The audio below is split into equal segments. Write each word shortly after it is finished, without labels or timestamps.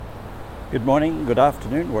Good morning, good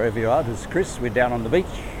afternoon, wherever you are. This is Chris. We're down on the beach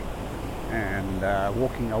and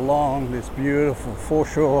walking along this beautiful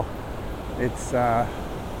foreshore. It's a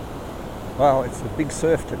big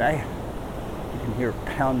surf today. You can hear it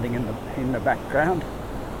pounding in the background.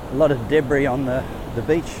 A lot of debris on the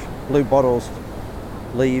beach, blue bottles,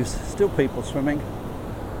 leaves, still people swimming.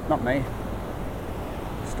 Not me.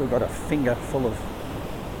 Still got a finger full of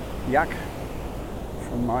yuck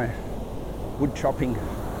from my wood chopping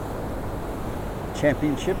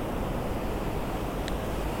championship.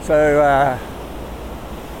 So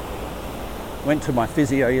went to my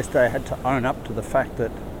physio yesterday. I had to own up to the fact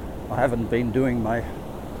that I haven't been doing my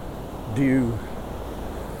due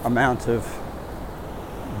amount of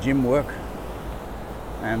gym work,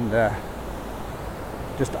 and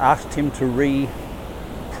just asked him to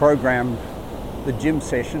reprogram the gym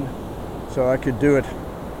session so I could do it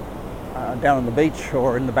down on the beach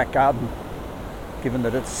or in the back garden. Given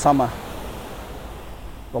that it's summer,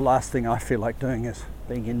 the last thing I feel like doing is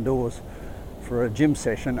being indoors for a gym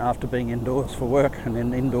session after being indoors for work and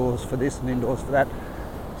then indoors for this and indoors for that.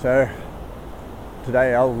 So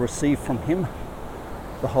today I'll receive from him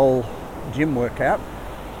the whole gym workout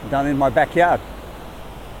done in my backyard.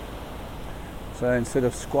 So instead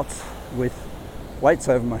of squats with weights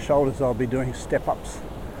over my shoulders, I'll be doing step-ups,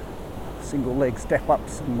 single leg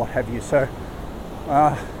step-ups and what have you. So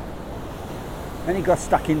and he got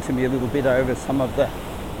stuck into me a little bit over some of the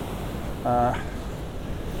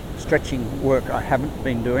stretching work I haven't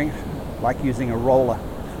been doing, like using a roller.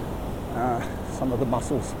 Some of the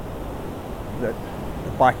muscles that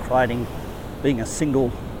the bike riding, being a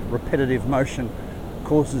single repetitive motion,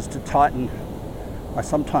 causes to tighten, I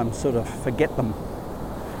sometimes sort of forget them.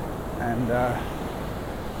 And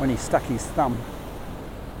when he stuck his thumb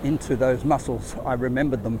into those muscles, I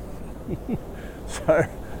remembered them. So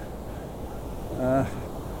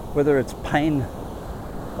whether it's pain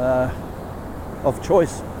of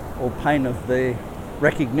choice or pain of the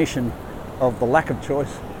recognition of the lack of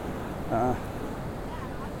choice,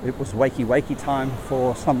 it was wakey time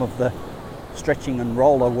for some of the stretching and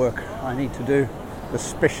roller work I need to do,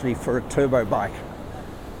 especially for a turbo bike.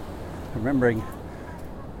 Remembering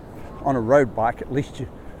on a road bike, at least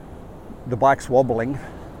the bike's wobbling,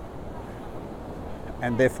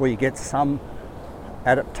 and therefore you get some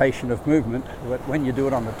adaptation of movement. But when you do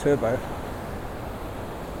it on the turbo,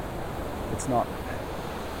 it's not.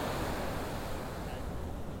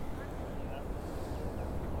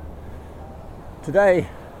 Today,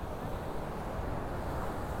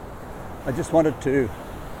 I just wanted to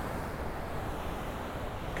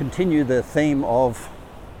continue the theme of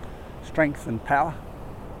strength and power,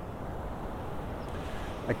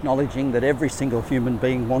 acknowledging that every single human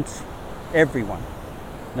being wants, everyone,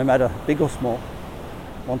 no matter big or small,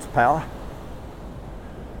 wants power,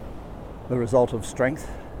 the result of strength,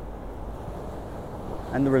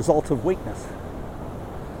 and the result of weakness.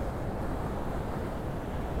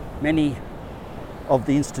 Many of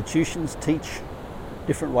the institutions teach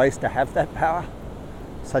different ways to have that power,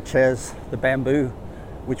 such as the bamboo,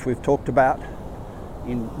 which we've talked about.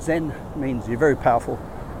 In Zen, means you're very powerful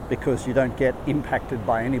because you don't get impacted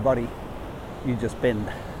by anybody, you just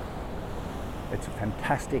bend. It's a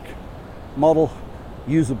fantastic model,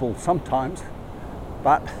 usable sometimes,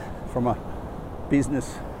 but from a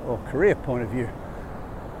business or career point of view,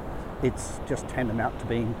 it's just tantamount to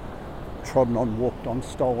being trodden on, walked on,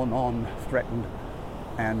 stolen on, threatened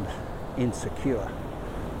and insecure.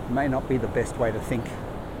 It may not be the best way to think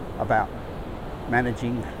about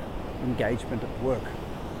managing engagement at work.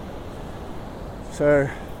 So,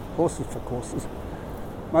 horses for courses.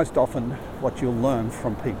 Most often what you'll learn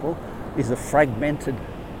from people is a fragmented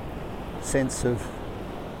sense of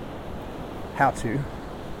how to.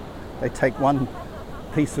 They take one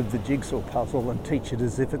piece of the jigsaw puzzle and teach it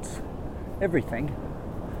as if it's everything,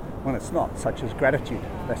 when it's not, such as gratitude.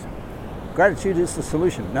 Gratitude is the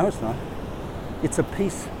solution. No, it's not. It's a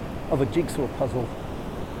piece of a jigsaw puzzle,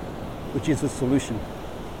 which is a solution.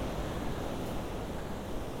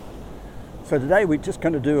 So today we're just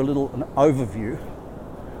going to do an overview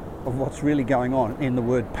of what's really going on in the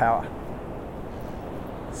word power.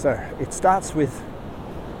 So it starts with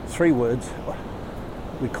 3 words.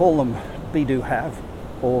 We call them be, do, have,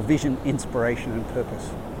 or vision, inspiration, and purpose.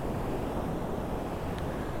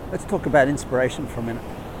 Let's talk about inspiration for a minute.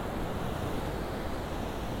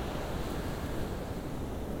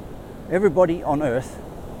 Everybody on earth,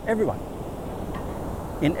 everyone,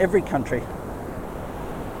 in every country,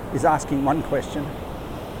 is asking one question,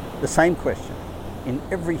 the same question, in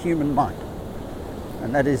every human mind.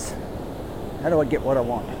 And that is, how do I get what I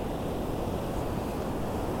want?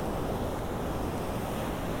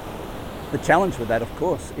 The challenge with that, of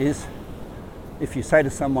course, is if you say to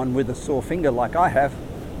someone with a sore finger like I have,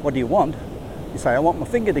 what do you want? You say, I want my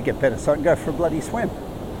finger to get better so I can go for a bloody swim.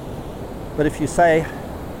 But if you say,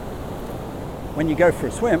 when you go for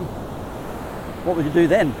a swim, what would you do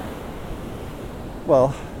then? Well,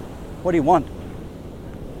 what do you want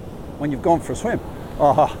when you've gone for a swim?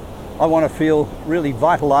 Oh, I want to feel really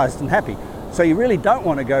vitalized and happy. So you really don't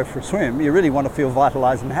want to go for a swim, you really want to feel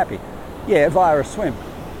vitalized and happy. Yeah, via a swim.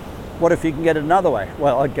 What if you can get it another way?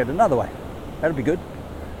 Well, I'd get another way. That'd be good.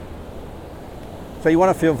 So you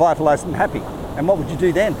want to feel vitalized and happy. And what would you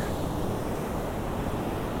do then?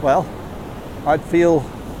 Well, I'd feel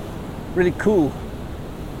really cool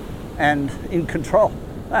and in control.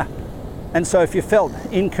 And so if you felt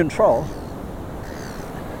in control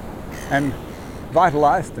and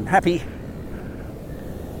vitalized and happy,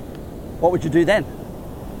 what would you do then?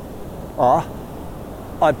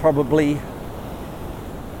 I'd probably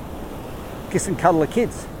kiss and cuddle the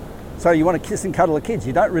kids. So you want to kiss and cuddle the kids.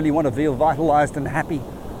 You don't really want to feel vitalized and happy.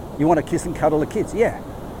 You want to kiss and cuddle the kids, yeah.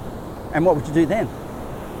 And what would you do then?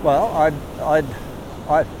 Well,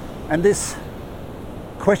 and this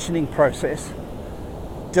questioning process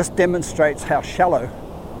just demonstrates how shallow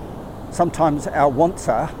sometimes our wants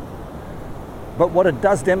are. But what it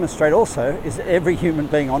does demonstrate also is that every human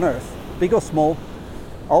being on earth, big or small,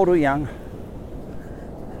 old or young,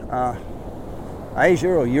 Asia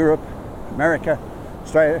or Europe, America,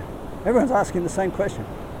 Australia, everyone's asking the same question.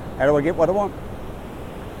 How do I get what I want?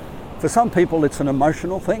 For some people it's an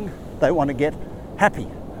emotional thing. They want to get happy.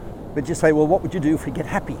 But you say, well, what would you do if you get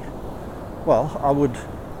happy? Well, I would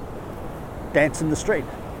dance in the street.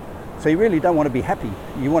 So you really don't want to be happy.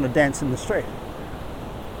 You want to dance in the street.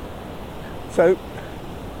 So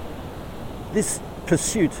this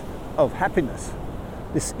pursuit of happiness,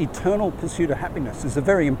 this eternal pursuit of happiness, is a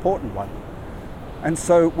very important one. And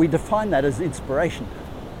so we define that as inspiration.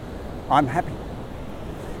 I'm happy.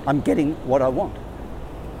 I'm getting what I want.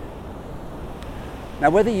 Now,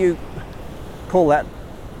 whether you call that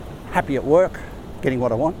happy at work, getting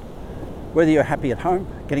what I want, whether you're happy at home,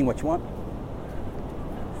 getting what you want,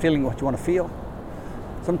 feeling what you want to feel,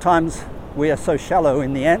 sometimes we are so shallow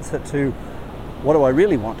in the answer to what do I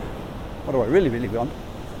really want? What do I really, really want?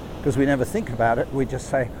 Because we never think about it. We just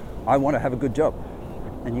say, I want to have a good job.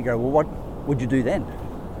 And you go, well, what would you do then?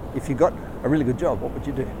 If you got a really good job, what would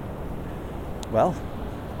you do? Well,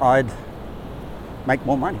 I'd make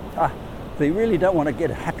more money. So you really don't want to get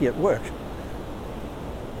happy at work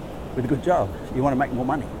with a good job. You want to make more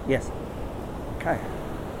money. Yes. Okay.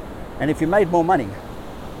 And if you made more money,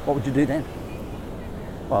 what would you do then?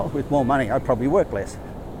 Well, with more money, I'd probably work less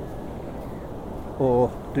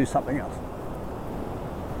or do something else.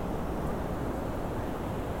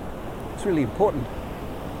 It's really important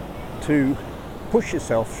to push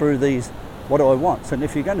yourself through these what do I want. And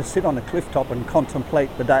if you're going to sit on a cliff top and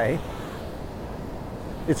contemplate the day,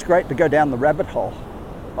 it's great to go down the rabbit hole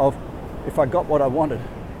of, if I got what I wanted,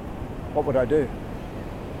 what would I do?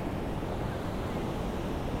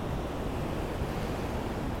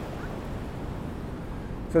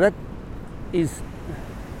 So that is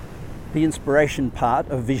the inspiration part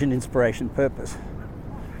of vision, inspiration, purpose.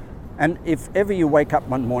 And if ever you wake up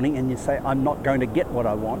one morning and you say, I'm not going to get what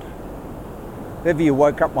I want, if ever you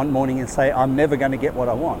woke up one morning and say, I'm never going to get what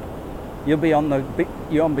I want, you'll be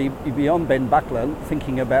on Ben Buckler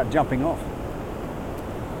thinking about jumping off.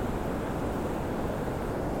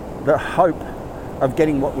 The hope of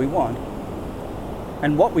getting what we want,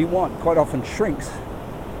 and what we want quite often shrinks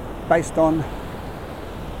based on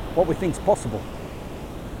what we think is possible.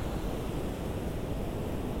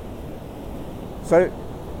 So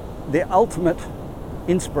the ultimate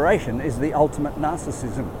inspiration is the ultimate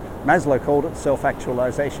narcissism. Maslow called it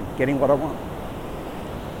self-actualization, getting what I want.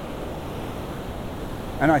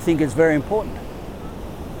 And I think it's very important.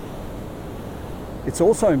 It's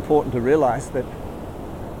also important to realize that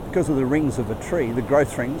because of the rings of a tree, the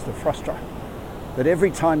growth rings, the frustra, that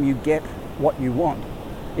every time you get what you want,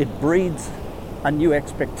 it breeds a new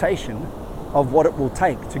expectation of what it will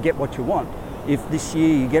take to get what you want. If this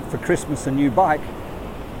year you get for Christmas a new bike,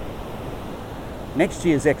 next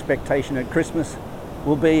year's expectation at Christmas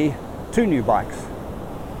will be 2 new bikes,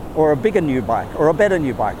 or a bigger new bike, or a better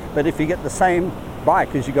new bike. But if you get the same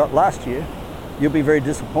bike as you got last year, you'll be very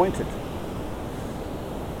disappointed.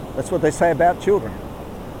 That's what they say about children.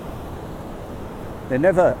 They're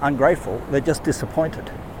never ungrateful, they're just disappointed.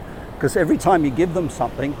 Because every time you give them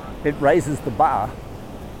something, it raises the bar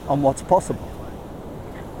on what's possible.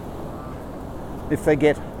 If they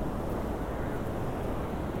get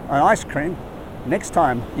an ice cream, next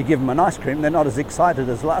time you give them an ice cream, they're not as excited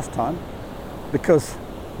as last time, because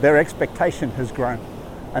Their expectation has grown.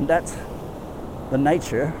 And that's the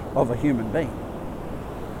nature of a human being.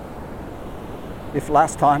 If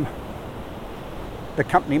last time the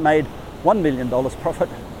company made $1 million profit,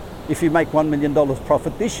 if you make $1 million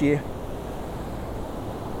profit this year,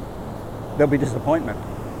 there'll be disappointment.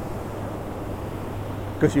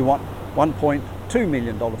 Because you want $1.2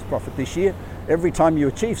 million profit this year. Every time you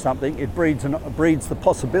achieve something, it breeds the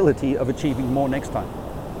possibility of achieving more next time.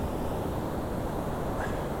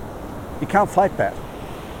 You can't fight that.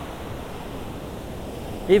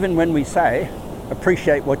 Even when we say,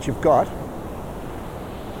 appreciate what you've got,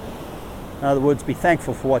 in other words, be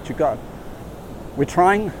thankful for what you got, we're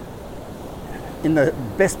trying in the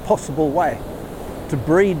best possible way to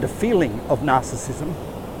breed the feeling of narcissism,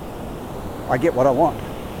 I get what I want,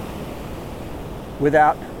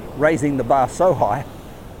 without raising the bar so high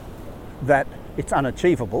that it's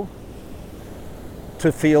unachievable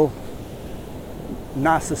to feel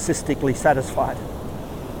narcissistically satisfied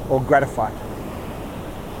or gratified.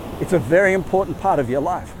 It's a very important part of your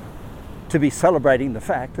life to be celebrating the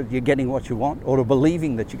fact that you're getting what you want, or to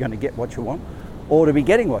believing that you're going to get what you want, or to be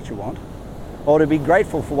getting what you want, or to be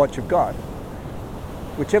grateful for what you've got.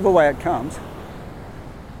 Whichever way it comes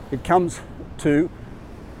to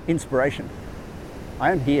inspiration.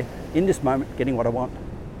 I am here in this moment getting what I want.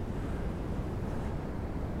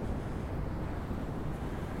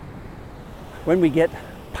 When we get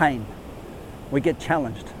pain, we get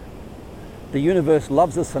challenged. The universe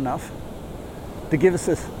loves us enough to give us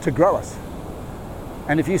this, to grow us.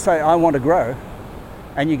 And if you say, I want to grow,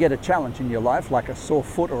 and you get a challenge in your life, like a sore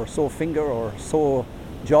foot or a sore finger or a sore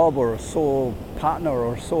job or a sore partner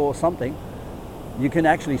or a sore something, you can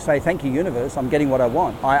actually say, thank you, universe, I'm getting what I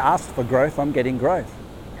want. I asked for growth, I'm getting growth.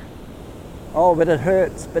 Oh, but it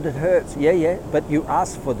hurts. Yeah, but you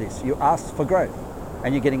asked for this. You asked for growth,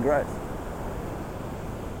 and you're getting growth.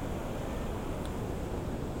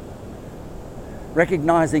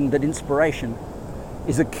 Recognizing that inspiration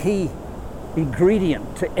is a key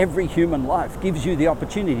ingredient to every human life gives you the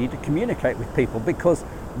opportunity to communicate with people, because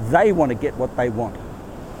they want to get what they want.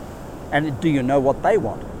 And do you know what they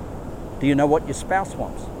want? Do you know what your spouse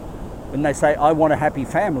wants? When they say, I want a happy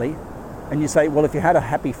family, and you say, well, if you had a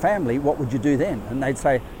happy family, what would you do then? And they'd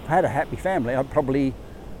say, if I had a happy family, I'd probably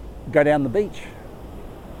go down the beach.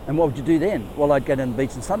 And what would you do then? Well, I'd go down the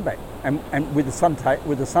beach and sunbake. And with the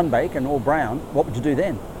sunbake and all brown, what would you do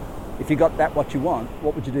then? If you got that what you want,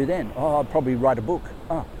 what would you do then? Oh, I'd probably write a book.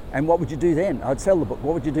 Oh, and what would you do then? I'd sell the book.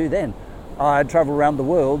 What would you do then? I'd travel around the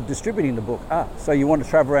world distributing the book. So you want to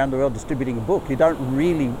travel around the world distributing a book. You don't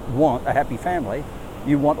really want a happy family.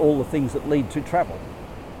 You want all the things that lead to travel.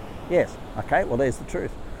 Yes, okay, well, there's the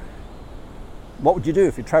truth. What would you do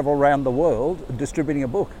if you travel around the world distributing a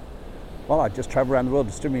book? Well, I'd just travel around the world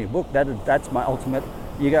distributing a book. That's my ultimate.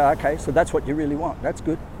 You go, okay, so that's what you really want. That's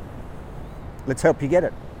good. Let's help you get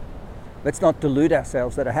it. Let's not delude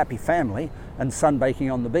ourselves that a happy family and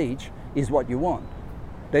sunbaking on the beach is what you want.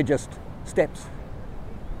 They're just steps.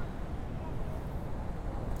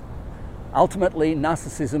 Ultimately,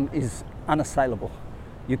 narcissism is unassailable.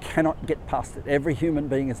 You cannot get past it. Every human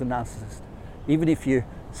being is a narcissist. Even if you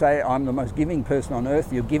say, I'm the most giving person on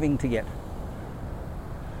earth, you're giving to get.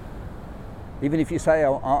 Even if you say,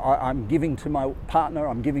 I'm giving to my partner,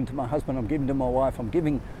 I'm giving to my husband, I'm giving to my wife, I'm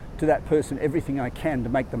giving to that person everything I can to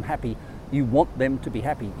make them happy, you want them to be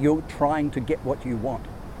happy. You're trying to get what you want.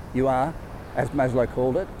 You are, as Maslow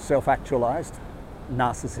called it, self-actualized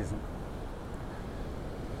narcissism.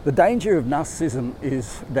 The danger of narcissism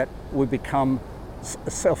is that we become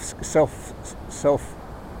self-driven,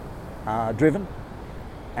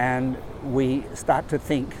 and we start to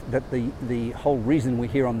think that the whole reason we're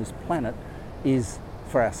here on this planet is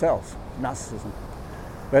for ourselves, narcissism.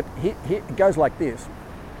 But it goes like this.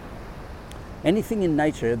 Anything in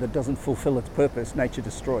nature that doesn't fulfill its purpose, nature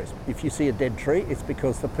destroys. If you see a dead tree, it's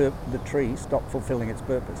because the tree stopped fulfilling its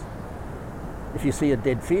purpose. If you see a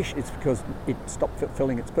dead fish, it's because it stopped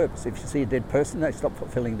fulfilling its purpose. If you see a dead person, they stop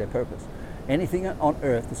fulfilling their purpose. Anything on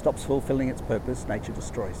earth that stops fulfilling its purpose, nature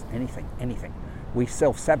destroys. Anything. We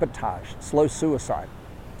self-sabotage, slow suicide.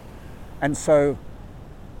 And so,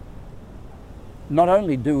 not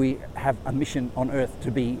only do we have a mission on earth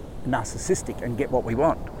to be narcissistic and get what we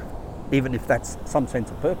want, even if that's some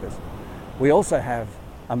sense of purpose, we also have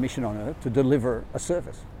a mission on earth to deliver a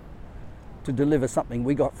service, to deliver something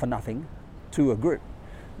we got for nothing to a group.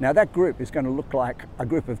 Now that group is going to look like a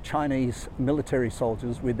group of Chinese military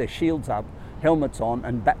soldiers with their shields up, helmets on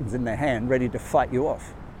and batons in their hand, ready to fight you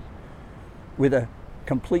off. With a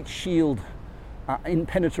complete shield,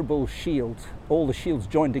 impenetrable shields, all the shields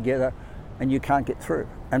joined together, and you can't get through.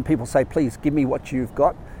 And people say, please give me what you've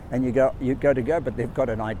got. and you go to go, but they've got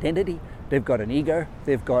an identity, they've got an ego,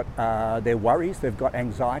 they've got their worries, they've got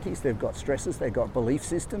anxieties, they've got stresses, they've got belief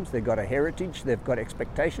systems, they've got a heritage, they've got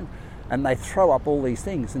expectation, and they throw up all these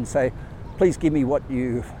things and say, please give me what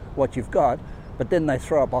you've got, but then they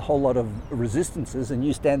throw up a whole lot of resistances, and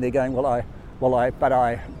you stand there going,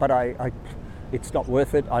 it's not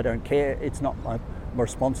worth it, I don't care, it's not my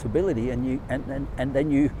responsibility, and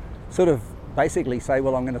then you sort of basically say,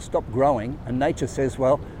 well, I'm going to stop growing, and nature says,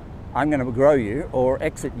 well, I'm going to grow you or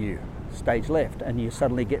exit you, stage left, and you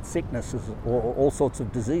suddenly get sicknesses or all sorts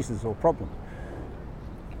of diseases or problems.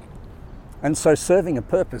 And so serving a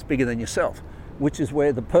purpose bigger than yourself, which is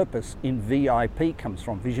where the purpose in VIP comes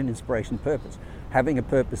from, vision, inspiration, purpose, having a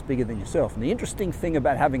purpose bigger than yourself. And the interesting thing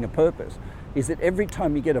about having a purpose is that every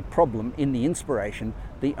time you get a problem in the inspiration,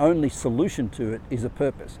 the only solution to it is a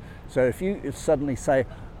purpose. So if you suddenly say,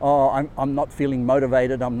 oh, I'm not feeling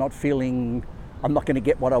motivated, I'm not going to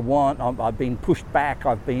get what I want, I've been pushed back,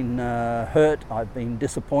 I've been hurt, I've been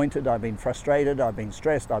disappointed, I've been frustrated, I've been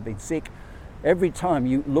stressed, I've been sick. Every time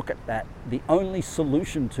you look at that, the only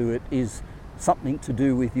solution to it is something to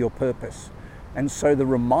do with your purpose. And so the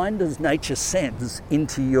reminders nature sends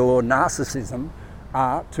into your narcissism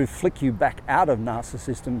are to flick you back out of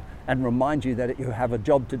narcissism and remind you that you have a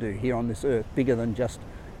job to do here on this earth, bigger than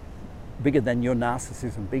your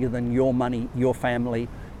narcissism, bigger than your money, your family,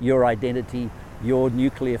 your identity, your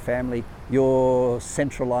nuclear family, your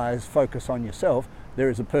centralized focus on yourself. There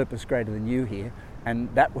is a purpose greater than you here, and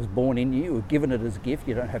that was born in you. You were given it as a gift.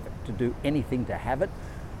 You don't have to do anything to have it,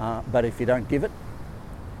 but if you don't give it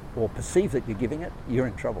or perceive that you're giving it, you're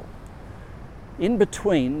in trouble. In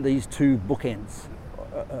between these two bookends,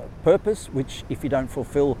 purpose, which if you don't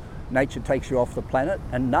fulfill, nature takes you off the planet,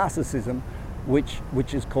 and narcissism,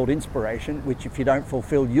 which is called inspiration, which if you don't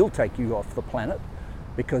fulfill, you'll take you off the planet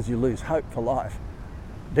because you lose hope for life.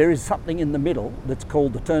 There is something in the middle that's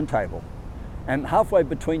called the turntable. And halfway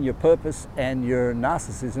between your purpose and your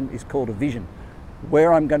narcissism is called a vision,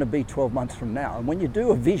 where I'm going to be 12 months from now. And when you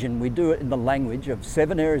do a vision, we do it in the language of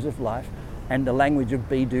 7 areas of life and the language of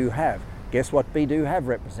be, do, have. Guess what be, do, have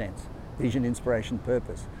represents? Vision, inspiration,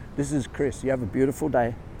 purpose. This is Chris. You have a beautiful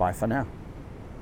day. Bye for now.